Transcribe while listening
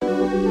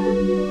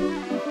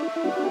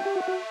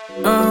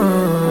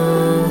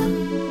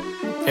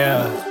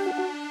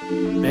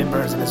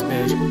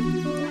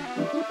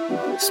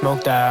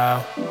smoked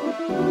out.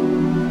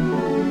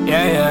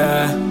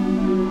 Yeah.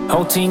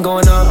 Whole team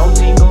going up.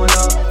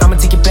 I'ma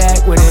take it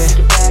back with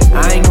it.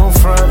 I ain't gon'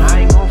 front.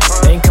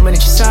 Ain't coming at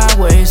you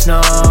sideways,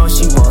 no.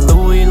 She want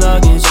Louis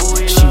luggage.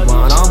 She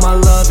want all my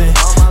loving.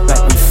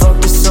 Like we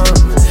fucked or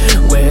something.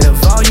 With the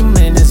volume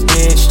in this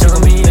bitch. Tell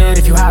me in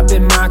if you hop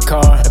in my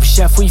car. Every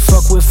chef we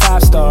fuck with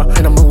 5-star.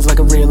 And I move like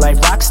a real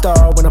life rock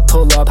star. When I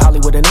pull up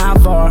Hollywood and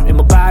Ivar. In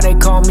my body they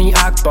call me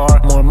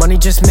Akbar. More money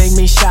just make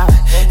me shop.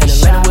 And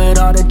Atlanta with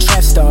all the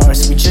trap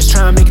stars. We just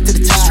tryna make it to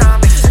the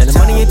top. And the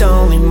money ain't the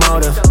only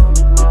motive.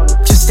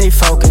 Just stay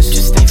focused.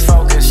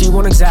 She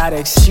want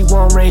exotics, she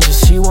want ranges,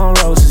 she want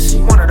roses. She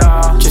want it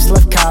all. Just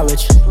left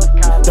college,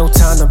 no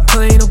time to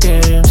play no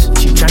games.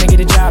 She tryna get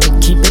a job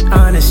and keep it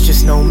honest.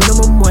 Just no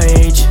minimum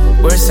wage.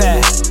 Where's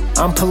that?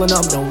 I'm pulling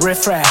up, no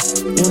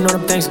riff-raff. You know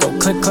them things go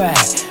click-clack.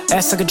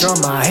 Ass like a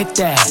drum, I hit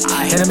that.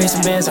 And I made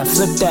some bands, I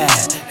flip that.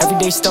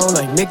 Everyday stone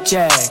like Mick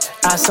Jag.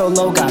 I so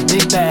low, got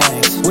big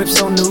bags. Whip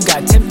so new,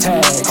 got tip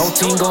tags. Whole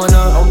team going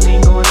up.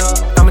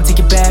 I'ma take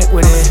it back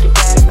with it.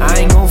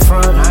 I ain't gon'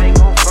 front.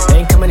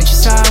 Ain't coming at you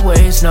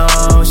sideways, no.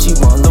 She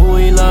want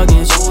Louis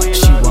luggage.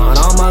 She want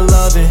all my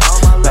loving.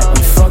 Like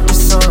we fucked or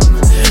something.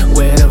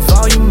 With the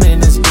volume in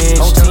this bitch.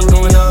 Whole team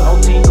going up.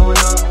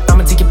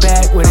 I'ma take it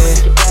back with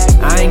it.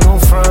 I ain't gon'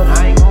 front.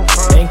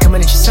 Ain't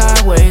coming at you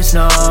sideways,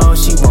 no.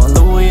 She want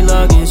Louis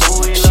luggage.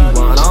 She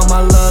want all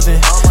my loving.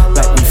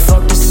 Like we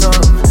fucked or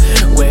something.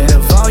 With the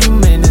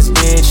volume in this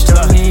bitch.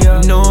 Tell me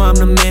up. You know I'm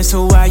the man,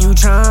 so why you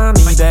try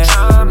me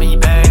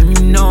back? And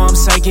you know I'm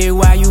psychic,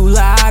 why you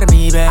lie to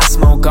me back? I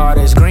smoke all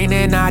this green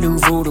and I do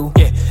voodoo.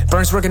 Yeah,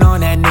 Burns working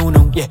on that new.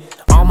 Yeah,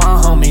 all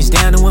my homies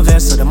down to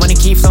invest, so the money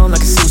keep flowing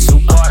like a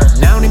susu.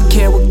 Now I don't even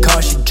care what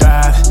car she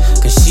drive,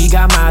 cause she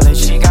got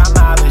mileage.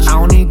 I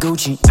don't need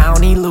Gucci, I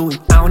don't need Louis,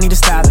 I don't need a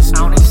stylist.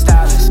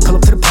 Pull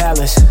up to the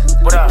palace.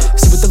 What up?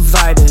 See what the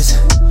vibe is.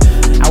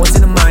 I was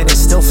in the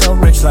minus, still felt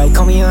rich like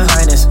call me your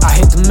highness. I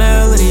hit the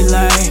melody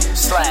like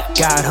slap.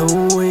 Got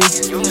who we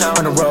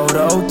on the road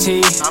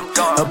OT.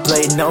 Up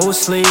late, no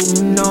sleep.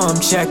 You know I'm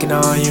checking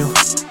on you.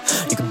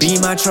 You could be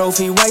my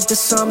trophy, wipe, there's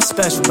something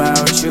special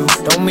about you.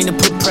 Don't mean to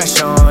put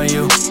pressure on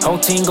you. Whole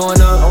team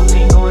going up.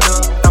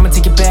 I'ma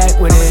take it back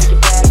with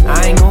it.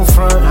 I ain't gon'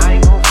 front.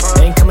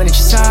 Ain't coming at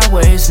you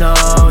sideways, no.